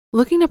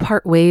Looking to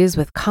part ways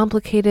with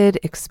complicated,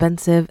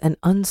 expensive, and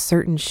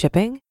uncertain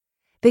shipping?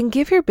 Then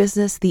give your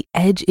business the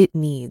edge it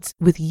needs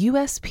with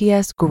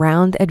USPS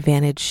Ground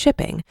Advantage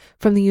shipping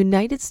from the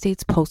United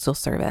States Postal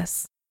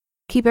Service.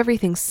 Keep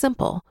everything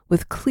simple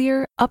with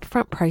clear,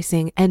 upfront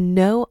pricing and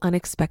no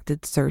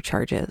unexpected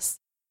surcharges.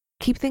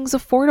 Keep things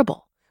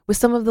affordable with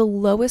some of the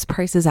lowest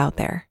prices out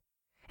there.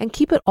 And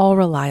keep it all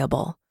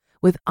reliable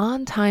with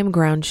on-time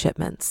ground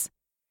shipments.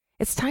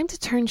 It's time to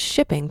turn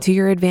shipping to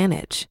your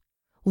advantage.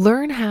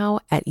 Learn how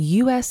at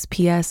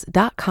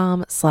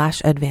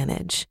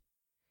USPS.com/advantage.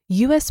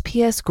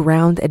 USPS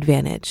Ground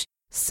Advantage.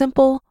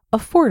 Simple,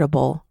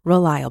 affordable,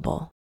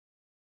 reliable.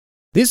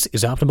 This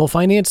is Optimal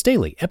Finance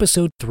Daily,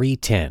 episode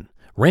 310,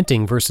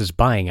 Renting versus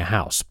Buying a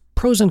House,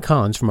 Pros and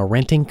Cons from a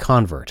Renting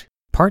Convert,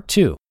 Part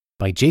 2,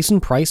 by Jason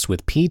Price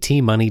with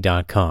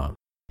PTmoney.com.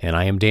 And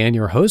I am Dan,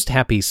 your host.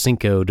 Happy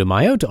Cinco de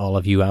Mayo to all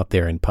of you out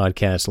there in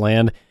podcast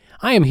land.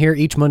 I am here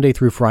each Monday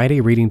through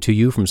Friday reading to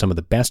you from some of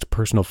the best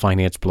personal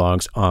finance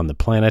blogs on the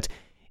planet.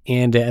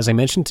 And as I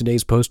mentioned,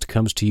 today's post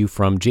comes to you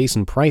from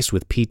Jason Price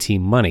with PT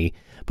Money.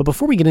 But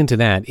before we get into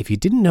that, if you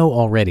didn't know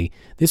already,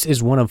 this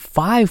is one of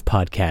 5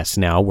 podcasts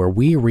now where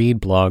we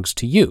read blogs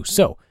to you.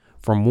 So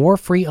for more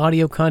free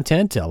audio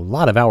content, a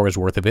lot of hours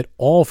worth of it,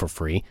 all for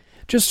free,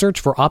 just search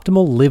for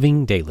Optimal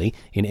Living Daily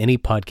in any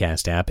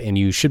podcast app, and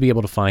you should be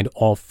able to find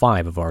all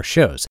 5 of our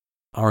shows.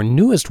 Our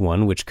newest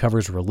one, which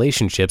covers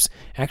relationships,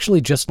 actually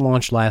just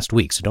launched last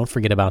week, so don't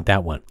forget about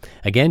that one.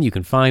 Again, you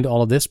can find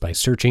all of this by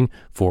searching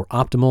for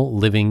Optimal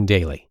Living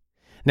Daily.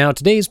 Now,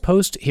 today's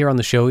post here on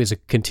the show is a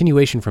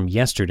continuation from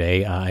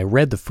yesterday. I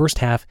read the first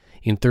half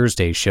in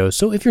Thursday's show,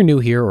 so if you're new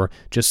here or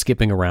just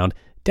skipping around,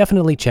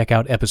 definitely check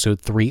out episode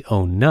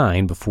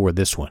 309 before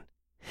this one.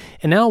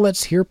 And now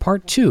let's hear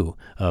part 2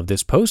 of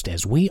this post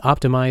as we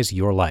optimize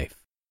your life.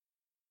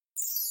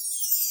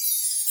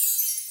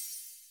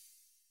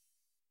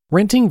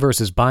 Renting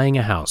versus Buying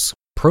a House,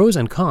 Pros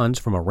and Cons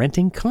from a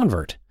Renting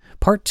Convert,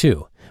 Part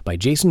 2, by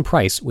Jason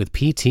Price with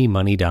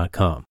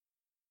PTmoney.com.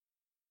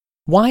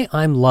 Why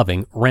I'm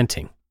loving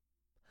renting.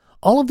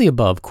 All of the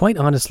above, quite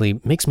honestly,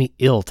 makes me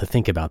ill to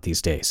think about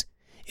these days.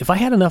 If I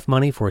had enough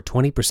money for a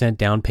 20%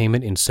 down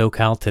payment in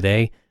SoCal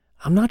today,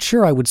 I'm not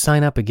sure I would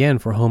sign up again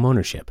for home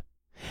ownership.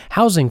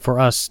 Housing for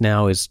us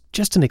now is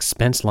just an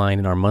expense line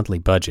in our monthly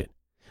budget.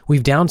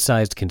 We've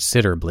downsized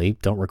considerably,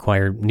 don't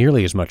require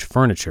nearly as much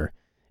furniture,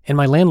 and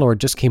my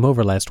landlord just came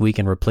over last week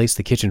and replaced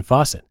the kitchen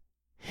faucet.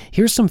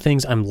 Here's some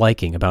things I'm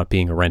liking about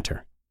being a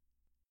renter.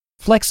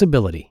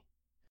 Flexibility.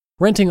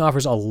 Renting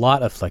offers a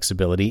lot of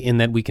flexibility in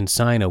that we can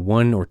sign a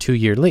 1 or 2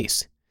 year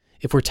lease.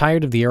 If we're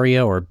tired of the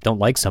area or don't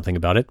like something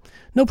about it,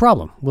 no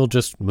problem. We'll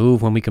just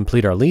move when we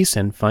complete our lease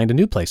and find a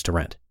new place to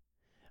rent.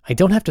 I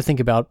don't have to think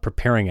about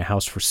preparing a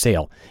house for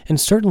sale, and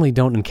certainly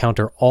don't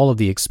encounter all of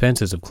the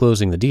expenses of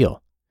closing the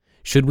deal.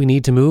 Should we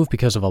need to move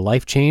because of a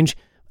life change,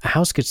 a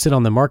house could sit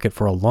on the market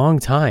for a long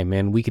time,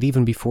 and we could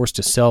even be forced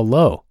to sell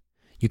low.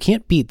 You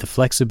can't beat the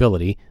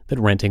flexibility that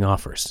renting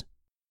offers.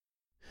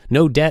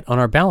 No debt on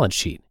our balance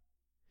sheet.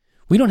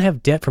 We don't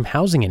have debt from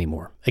housing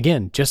anymore.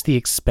 Again, just the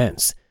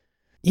expense.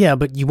 Yeah,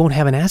 but you won't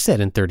have an asset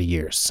in 30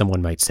 years,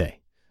 someone might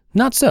say.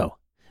 Not so.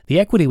 The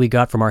equity we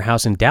got from our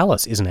house in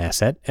Dallas is an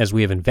asset, as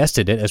we have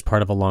invested it as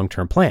part of a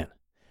long-term plan.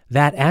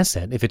 That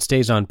asset, if it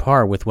stays on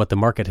par with what the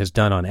market has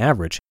done on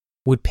average,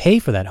 would pay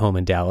for that home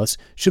in Dallas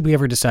should we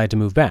ever decide to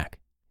move back.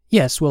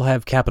 Yes, we'll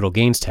have capital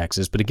gains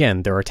taxes, but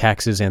again, there are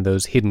taxes and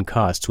those hidden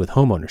costs with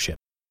homeownership.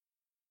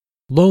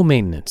 Low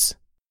maintenance.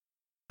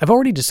 I've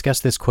already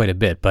discussed this quite a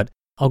bit, but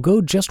I'll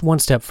go just one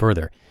step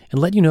further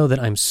and let you know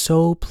that I'm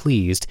so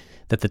pleased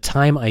that the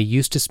time I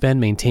used to spend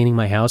maintaining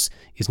my house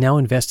is now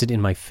invested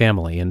in my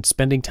family and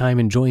spending time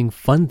enjoying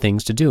fun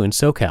things to do in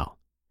SoCal.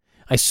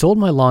 I sold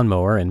my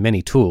lawnmower and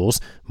many tools,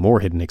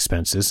 more hidden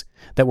expenses,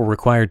 that were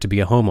required to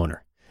be a homeowner.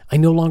 I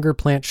no longer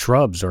plant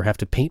shrubs or have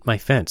to paint my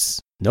fence.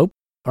 Nope.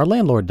 Our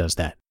landlord does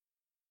that.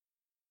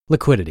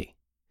 Liquidity.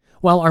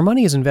 While our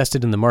money is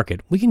invested in the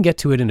market, we can get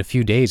to it in a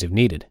few days if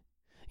needed.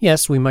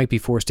 Yes, we might be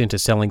forced into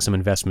selling some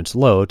investments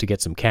low to get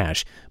some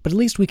cash, but at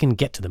least we can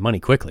get to the money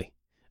quickly.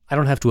 I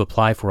don't have to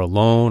apply for a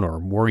loan or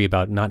worry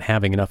about not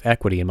having enough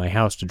equity in my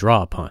house to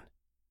draw upon.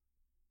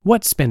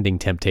 What spending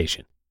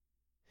temptation?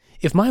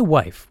 If my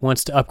wife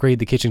wants to upgrade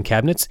the kitchen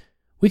cabinets,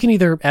 we can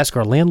either ask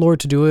our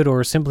landlord to do it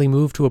or simply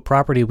move to a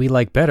property we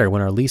like better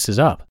when our lease is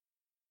up.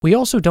 We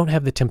also don't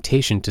have the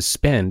temptation to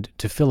spend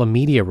to fill a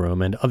media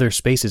room and other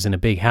spaces in a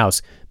big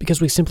house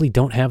because we simply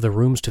don't have the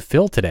rooms to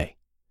fill today.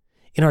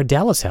 In our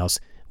Dallas house,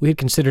 we had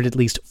considered at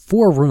least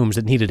 4 rooms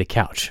that needed a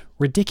couch.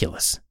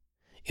 Ridiculous.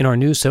 In our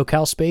new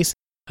SoCal space,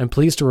 I'm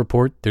pleased to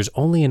report there's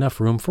only enough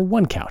room for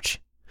 1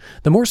 couch.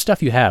 The more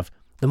stuff you have,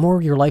 the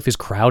more your life is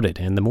crowded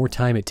and the more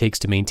time it takes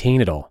to maintain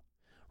it all.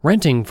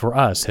 Renting for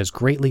us has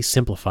greatly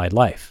simplified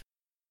life.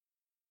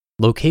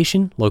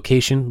 Location,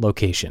 location,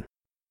 location.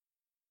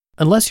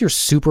 Unless you're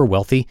super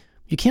wealthy,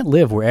 you can't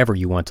live wherever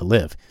you want to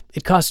live.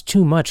 It costs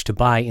too much to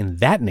buy in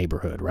that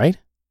neighborhood, right?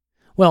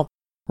 Well,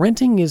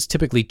 renting is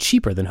typically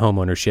cheaper than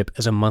homeownership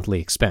as a monthly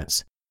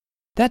expense.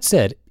 That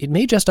said, it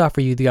may just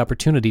offer you the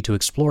opportunity to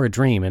explore a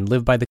dream and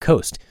live by the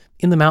coast,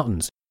 in the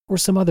mountains, or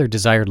some other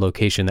desired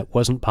location that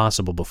wasn't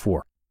possible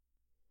before.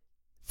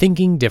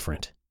 Thinking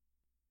different.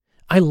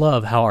 I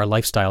love how our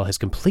lifestyle has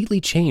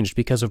completely changed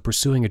because of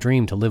pursuing a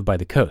dream to live by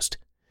the coast.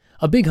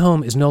 A big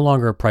home is no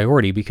longer a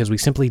priority because we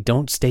simply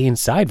don't stay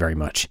inside very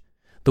much.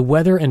 The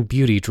weather and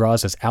beauty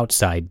draws us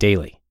outside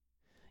daily.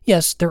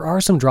 Yes, there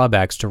are some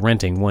drawbacks to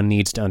renting one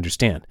needs to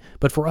understand,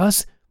 but for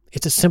us,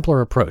 it's a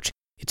simpler approach.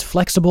 It's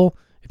flexible,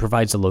 it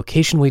provides the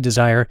location we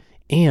desire,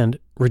 and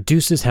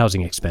reduces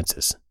housing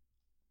expenses.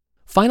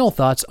 Final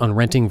thoughts on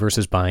renting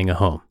versus buying a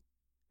home.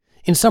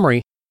 In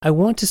summary, I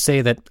want to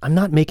say that I'm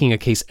not making a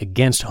case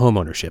against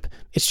homeownership.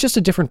 It's just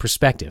a different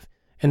perspective,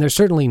 and there's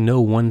certainly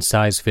no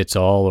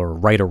one-size-fits-all or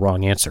right or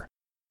wrong answer.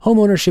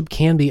 Homeownership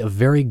can be a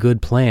very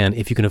good plan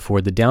if you can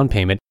afford the down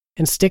payment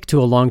and stick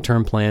to a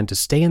long-term plan to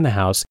stay in the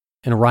house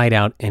and ride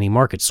out any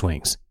market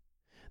swings.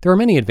 There are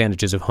many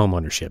advantages of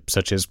homeownership,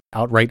 such as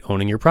outright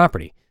owning your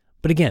property.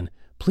 But again,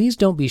 please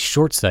don't be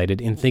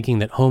short-sighted in thinking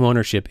that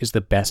homeownership is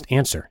the best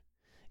answer.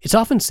 It's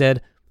often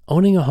said,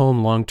 owning a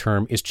home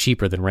long-term is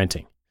cheaper than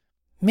renting.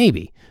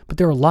 Maybe, but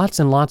there are lots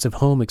and lots of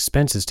home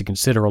expenses to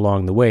consider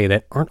along the way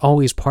that aren't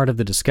always part of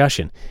the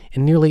discussion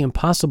and nearly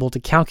impossible to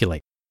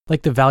calculate,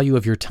 like the value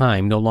of your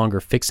time no longer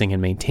fixing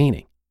and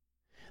maintaining.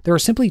 There are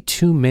simply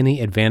too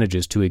many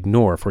advantages to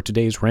ignore for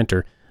today's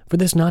renter for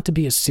this not to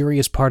be a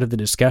serious part of the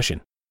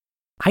discussion.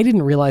 I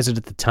didn't realize it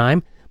at the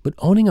time, but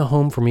owning a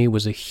home for me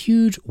was a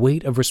huge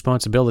weight of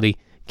responsibility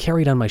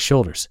carried on my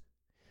shoulders.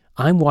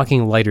 I'm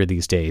walking lighter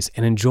these days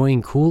and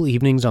enjoying cool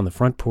evenings on the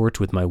front porch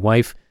with my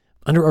wife,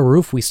 under a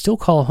roof we still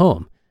call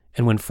home,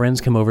 and when friends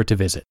come over to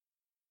visit.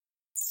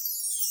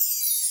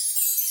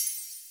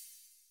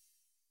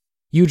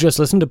 You just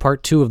listened to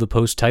part 2 of the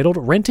post titled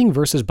Renting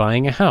versus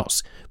Buying a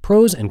House,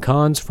 Pros and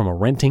Cons from a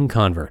Renting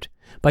Convert,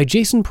 by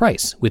Jason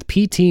Price with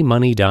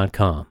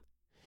PTmoney.com.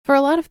 For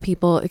a lot of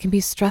people, it can be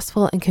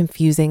stressful and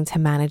confusing to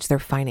manage their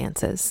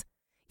finances.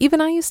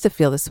 Even I used to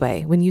feel this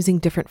way when using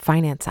different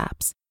finance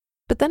apps.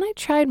 But then I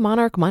tried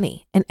Monarch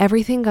Money, and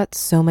everything got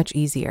so much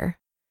easier.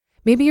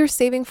 Maybe you're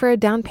saving for a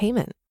down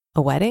payment,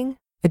 a wedding,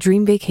 a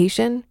dream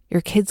vacation,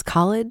 your kids'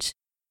 college.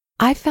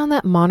 I found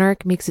that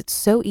Monarch makes it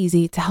so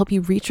easy to help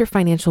you reach your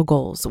financial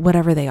goals,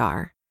 whatever they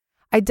are.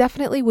 I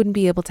definitely wouldn't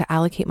be able to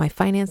allocate my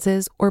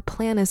finances or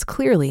plan as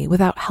clearly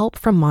without help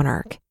from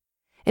Monarch.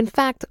 In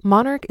fact,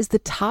 Monarch is the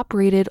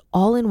top-rated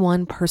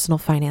all-in-one personal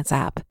finance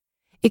app.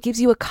 It gives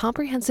you a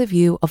comprehensive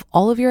view of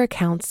all of your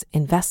accounts,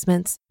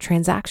 investments,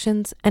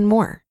 transactions, and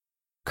more.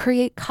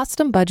 Create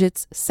custom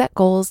budgets, set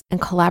goals,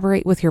 and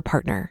collaborate with your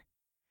partner.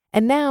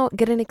 And now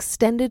get an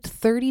extended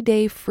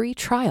 30-day free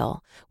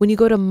trial when you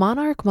go to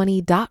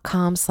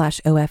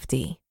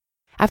monarchmoney.com/OFD.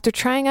 After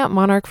trying out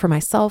Monarch for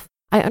myself,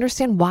 I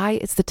understand why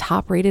it's the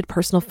top-rated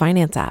personal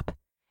finance app.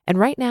 And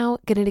right now,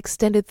 get an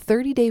extended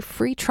 30-day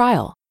free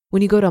trial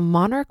when you go to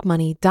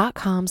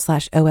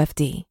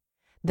monarchmoney.com/OFD.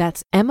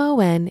 That's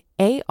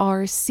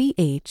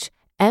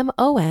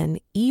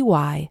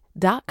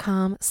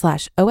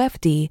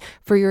monarchmoney.com/OFD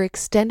for your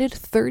extended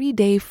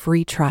 30-day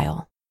free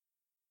trial.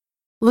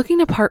 Looking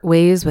to part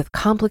ways with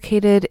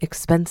complicated,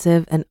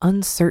 expensive, and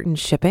uncertain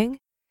shipping?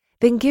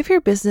 Then give your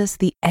business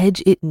the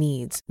edge it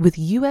needs with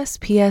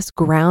USPS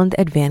Ground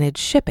Advantage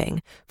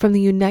shipping from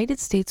the United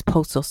States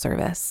Postal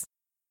Service.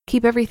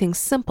 Keep everything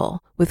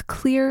simple with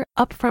clear,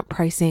 upfront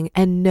pricing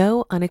and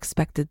no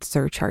unexpected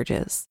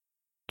surcharges.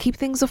 Keep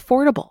things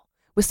affordable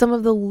with some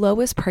of the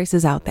lowest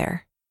prices out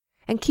there.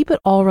 And keep it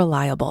all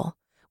reliable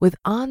with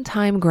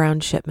on-time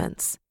ground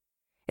shipments.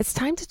 It's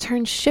time to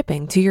turn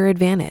shipping to your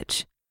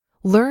advantage.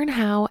 Learn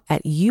how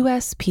at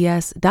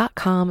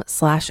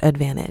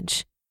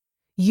USPS.com/advantage.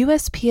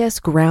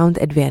 USPS Ground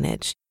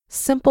Advantage.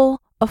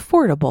 Simple,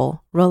 affordable,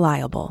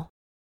 reliable.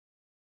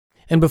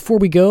 And before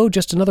we go,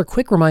 just another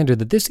quick reminder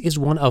that this is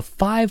one of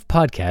 5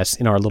 podcasts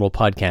in our little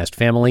podcast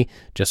family.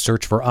 Just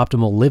search for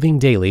Optimal Living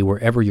Daily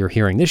wherever you're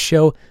hearing this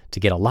show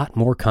to get a lot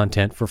more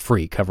content for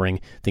free,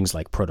 covering things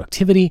like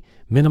productivity,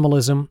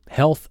 minimalism,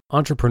 health,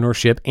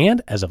 entrepreneurship,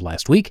 and, as of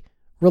last week,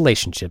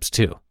 relationships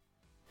too.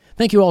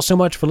 Thank you all so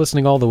much for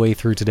listening all the way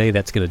through today.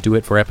 That's going to do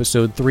it for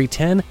episode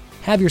 310.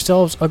 Have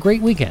yourselves a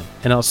great weekend,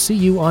 and I'll see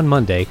you on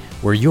Monday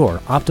where your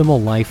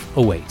optimal life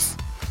awaits.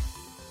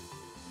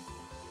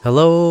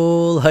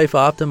 Hello, Life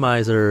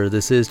Optimizer.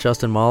 This is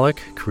Justin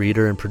Malik,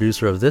 creator and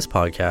producer of this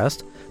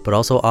podcast, but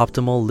also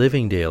Optimal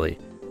Living Daily,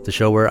 the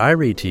show where I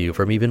read to you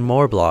from even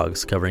more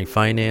blogs covering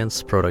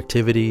finance,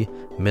 productivity,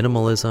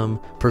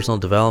 minimalism, personal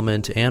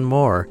development, and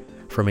more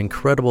from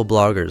incredible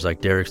bloggers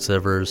like Derek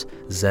Sivers,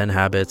 Zen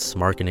Habits,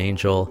 Mark and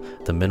Angel,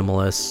 The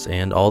Minimalists,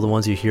 and all the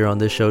ones you hear on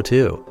this show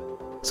too.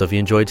 So if you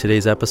enjoyed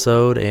today's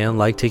episode and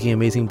like taking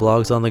amazing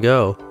blogs on the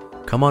go,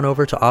 come on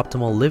over to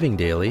Optimal Living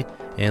Daily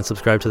and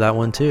subscribe to that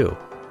one too.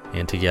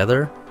 And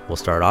together, we'll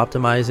start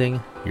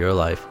optimizing your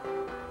life.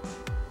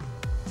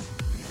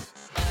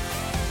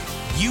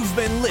 You've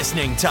been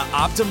listening to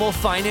Optimal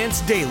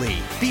Finance Daily.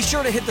 Be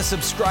sure to hit the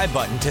subscribe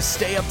button to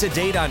stay up to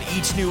date on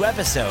each new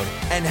episode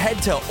and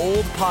head to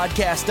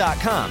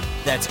oldpodcast.com.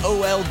 That's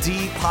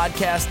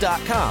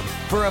OLDpodcast.com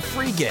for a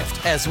free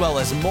gift as well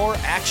as more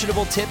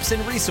actionable tips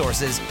and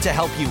resources to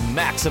help you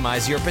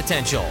maximize your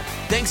potential.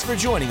 Thanks for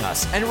joining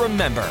us, and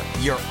remember,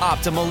 your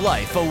optimal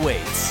life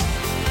awaits.